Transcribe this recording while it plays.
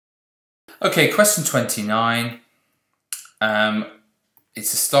Okay, question 29.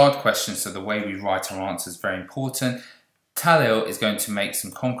 It's a starred question, so the way we write our answer is very important. Talil is going to make some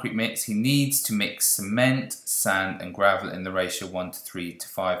concrete mix. He needs to mix cement, sand and gravel in the ratio 1 to 3 to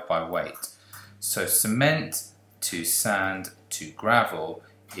 5 by weight. So cement to sand to gravel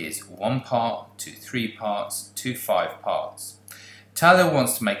is 1 part to 3 parts to 5 parts. Talil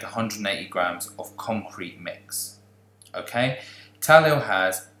wants to make 180 grams of concrete mix. Okay, Talil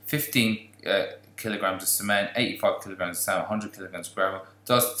has 15 kilograms of cement, 85 kilograms of sand, 100 kilograms of gravel.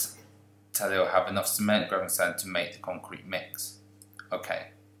 Does Talil have enough cement, gravel and sand to make the concrete mix? Okay.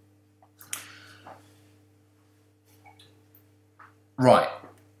 Right.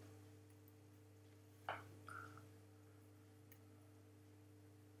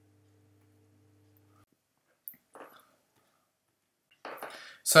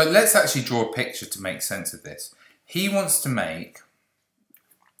 So let's actually draw a picture to make sense of this. He wants to make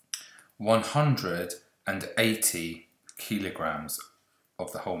 180 kilograms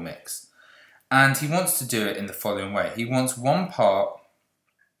of the whole mix. And he wants to do it in the following way. He wants 1 part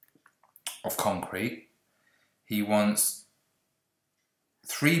of concrete. He wants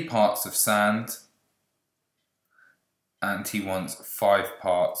 3 parts of sand. And he wants 5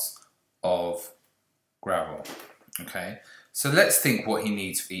 parts of gravel. Okay, so let's think what he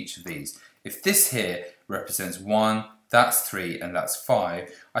needs for each of these. If this here represents 1, that's 3, and that's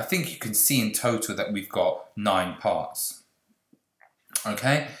 5, I think you can see in total that we've got 9 parts.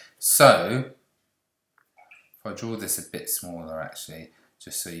 Okay, so if I draw this a bit smaller actually,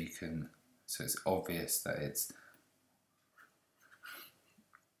 just so you can, so it's obvious that it's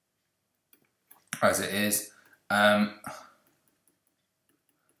as it is. That's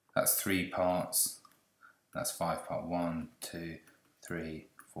 3 parts. That's 5 parts. 1, 2, 3,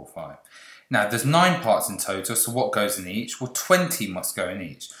 4, 5. Now there's 9 parts in total, so what goes in each? Well, 20 must go in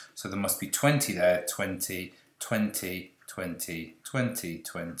each. So there must be 20 there, 20, 20, 20, 20,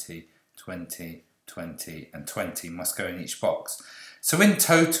 20, 20, 20, and 20 must go in each box. So in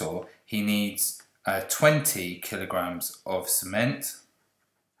total, he needs 20 kilograms of cement.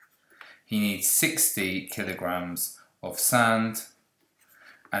 He needs 60 kilograms of sand,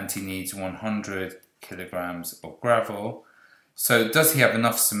 and he needs 100 kilograms of gravel. So does he have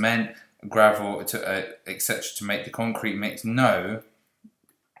enough cement, gravel, etc. to make the concrete mix? No,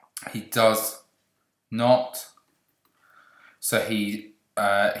 he does not. So he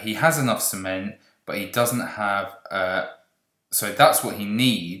has enough cement, but he doesn't have. So that's what he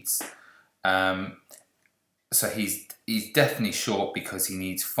needs. So he's definitely short because he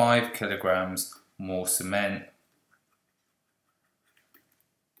needs 5 kilograms more cement.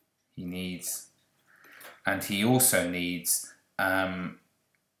 He needs, and he also needs.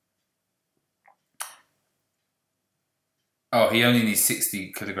 Oh, he only needs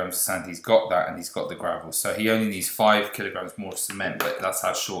 60 kilograms of sand. He's got that, and he's got the gravel. So he only needs 5 kilograms more of cement, but that's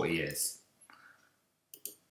how short he is.